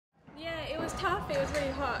It was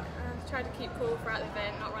really hot. I tried to keep cool throughout the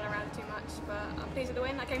event, not run around too much, but I'm pleased with the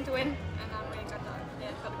win. I came to win, and I'm really glad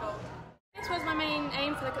that got the gold. This was my main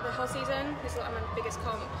aim for the whole season. This is like my biggest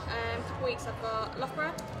comp. A couple of weeks I've got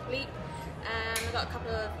Loughborough, Leap, and I've got a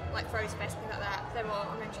couple of like throws, best things like that. They're more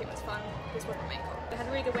I'm going to treat them as fun. This was my main comp. I had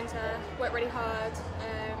a really good winter, worked really hard.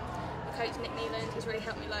 My coach Nick Neeland has really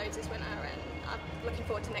helped me loads this winter, and I'm looking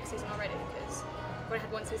forward to next season already because we've only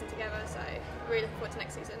had one season together, so really looking forward to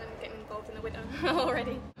next season and getting involved in the winter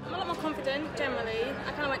already. I'm a lot more confident generally.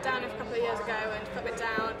 I kind of went down a couple of years ago and put a bit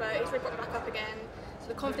down, but it's really brought me back up again. So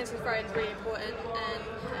the confidence in throwing is really important, and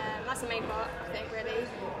that's the main part, I think, really.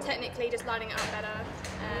 Technically, just lining it up better.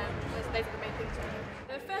 Those are the main things.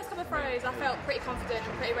 The first couple of throws, I felt pretty confident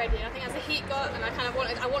and pretty ready. And I think as the heat got, and I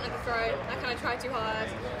wanted to throw, I kind of tried too hard.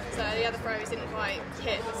 So the other throws didn't quite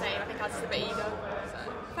hit the same. I think I was just a bit eager. So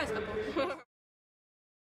first couple.